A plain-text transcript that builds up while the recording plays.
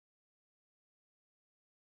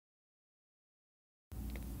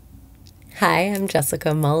Hi, I'm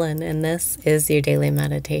Jessica Mullen, and this is your daily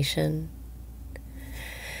meditation.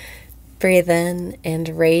 Breathe in and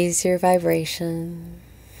raise your vibration.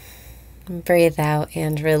 Breathe out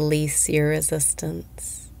and release your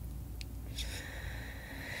resistance.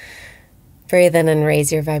 Breathe in and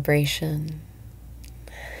raise your vibration.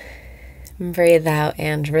 Breathe out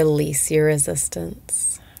and release your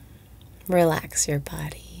resistance. Relax your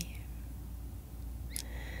body.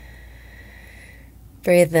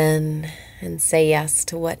 Breathe in and say yes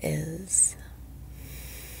to what is.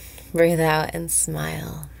 Breathe out and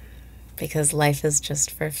smile, because life is just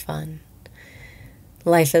for fun.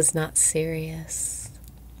 Life is not serious.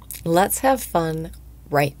 Let's have fun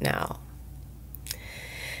right now.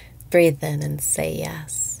 Breathe in and say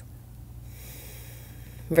yes.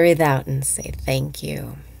 Breathe out and say thank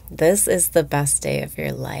you. This is the best day of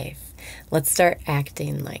your life. Let's start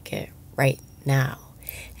acting like it right now.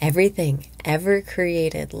 Everything ever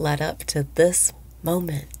created led up to this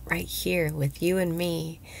moment right here with you and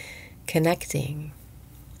me connecting.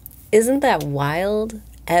 Isn't that wild?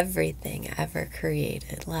 Everything ever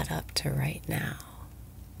created led up to right now.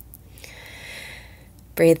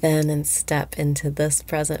 Breathe in and step into this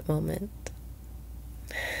present moment.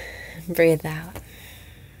 Breathe out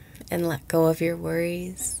and let go of your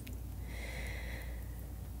worries.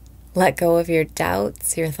 Let go of your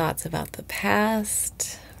doubts, your thoughts about the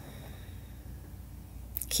past.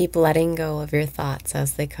 Keep letting go of your thoughts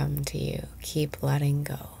as they come to you. Keep letting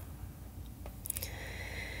go.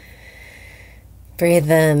 Breathe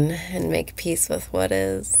in and make peace with what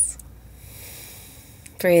is.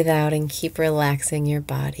 Breathe out and keep relaxing your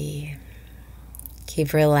body.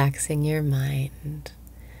 Keep relaxing your mind.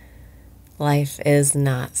 Life is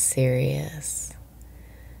not serious.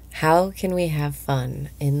 How can we have fun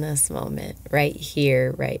in this moment, right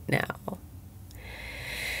here, right now?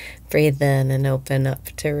 Breathe in and open up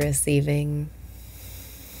to receiving.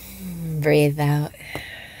 Breathe out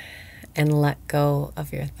and let go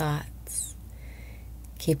of your thoughts.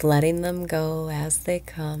 Keep letting them go as they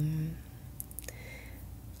come.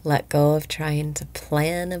 Let go of trying to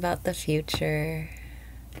plan about the future.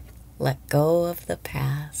 Let go of the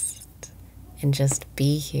past and just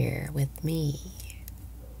be here with me.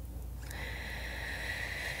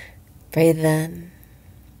 Breathe in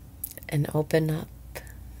and open up.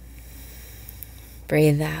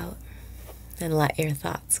 Breathe out and let your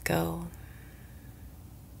thoughts go.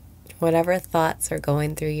 Whatever thoughts are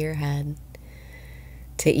going through your head,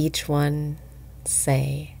 to each one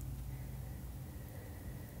say,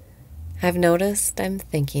 I've noticed I'm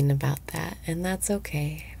thinking about that, and that's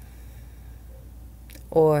okay.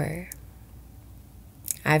 Or,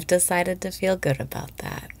 I've decided to feel good about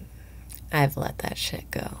that. I've let that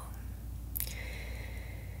shit go.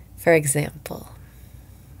 For example,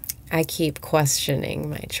 I keep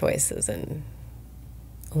questioning my choices and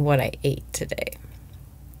what I ate today.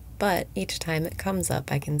 But each time it comes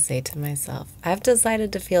up, I can say to myself, I've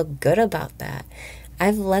decided to feel good about that.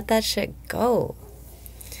 I've let that shit go.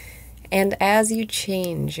 And as you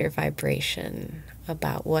change your vibration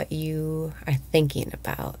about what you are thinking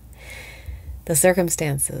about, the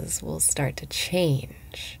circumstances will start to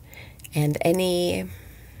change. And any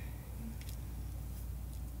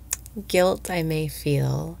guilt I may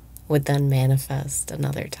feel would then manifest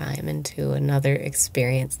another time into another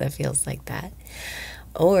experience that feels like that.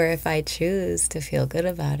 Or if I choose to feel good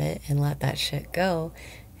about it and let that shit go,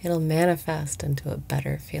 it'll manifest into a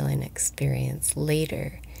better feeling experience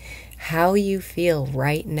later. How you feel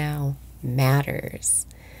right now matters.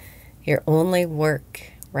 Your only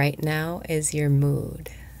work right now is your mood.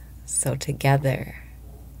 So together,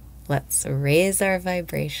 let's raise our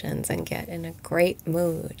vibrations and get in a great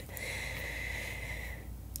mood.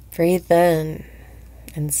 Breathe in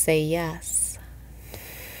and say yes.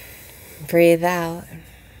 Breathe out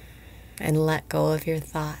and let go of your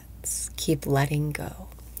thoughts. Keep letting go.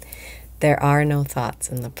 There are no thoughts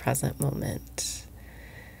in the present moment.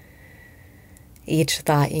 Each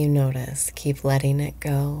thought you notice, keep letting it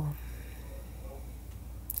go.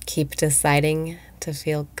 Keep deciding to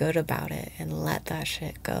feel good about it and let that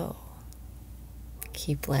shit go.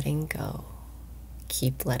 Keep letting go.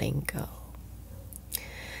 Keep letting go.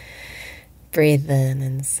 Breathe in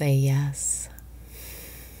and say yes.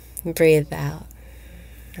 Breathe out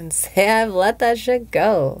and say, I've let that shit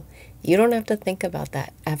go. You don't have to think about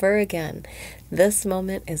that ever again. This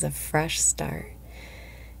moment is a fresh start.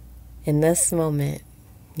 In this moment,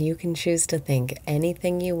 you can choose to think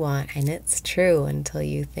anything you want, and it's true until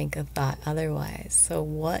you think a thought otherwise. So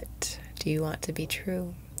what do you want to be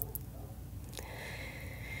true?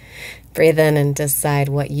 Breathe in and decide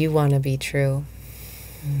what you want to be true.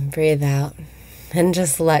 Breathe out and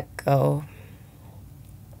just let go.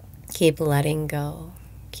 Keep letting go.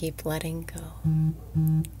 Keep letting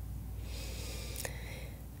go.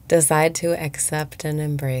 Decide to accept and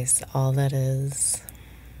embrace all that is.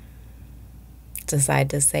 Decide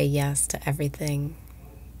to say yes to everything.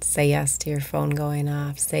 Say yes to your phone going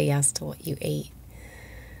off. Say yes to what you ate.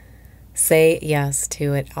 Say yes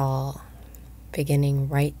to it all, beginning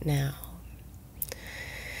right now.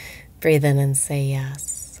 Breathe in and say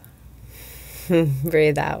yes.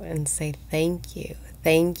 Breathe out and say thank you.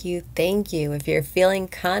 Thank you, thank you. If you're feeling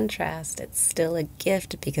contrast, it's still a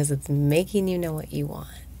gift because it's making you know what you want.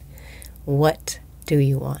 What do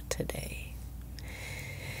you want today?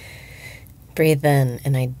 Breathe in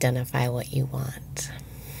and identify what you want.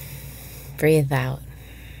 Breathe out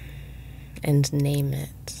and name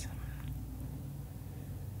it.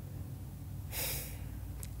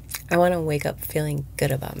 I want to wake up feeling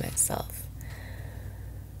good about myself.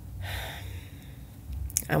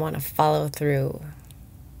 I want to follow through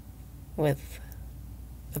with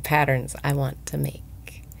the patterns I want to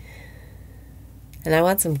make. And I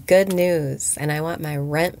want some good news, and I want my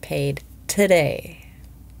rent paid today.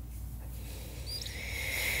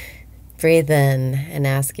 Breathe in and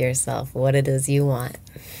ask yourself what it is you want.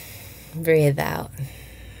 Breathe out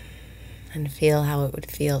and feel how it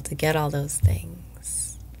would feel to get all those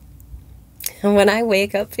things. And when I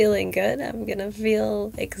wake up feeling good, I'm going to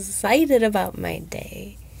feel excited about my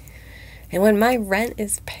day. And when my rent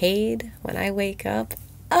is paid, when I wake up,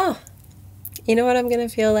 oh, you know what I'm going to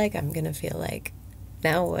feel like? I'm going to feel like,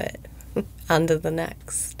 now what? On to the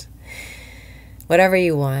next. Whatever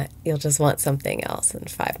you want, you'll just want something else in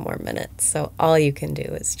 5 more minutes. So all you can do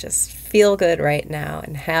is just feel good right now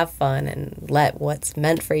and have fun and let what's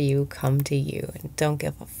meant for you come to you. And don't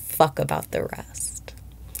give a fuck about the rest.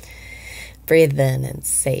 Breathe in and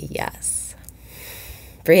say yes.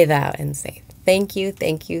 Breathe out and say thank you,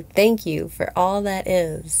 thank you, thank you for all that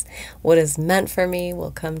is. What is meant for me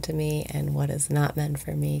will come to me, and what is not meant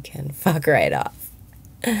for me can fuck right off.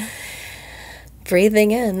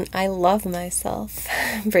 Breathing in, I love myself.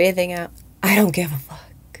 Breathing out, I don't give a fuck.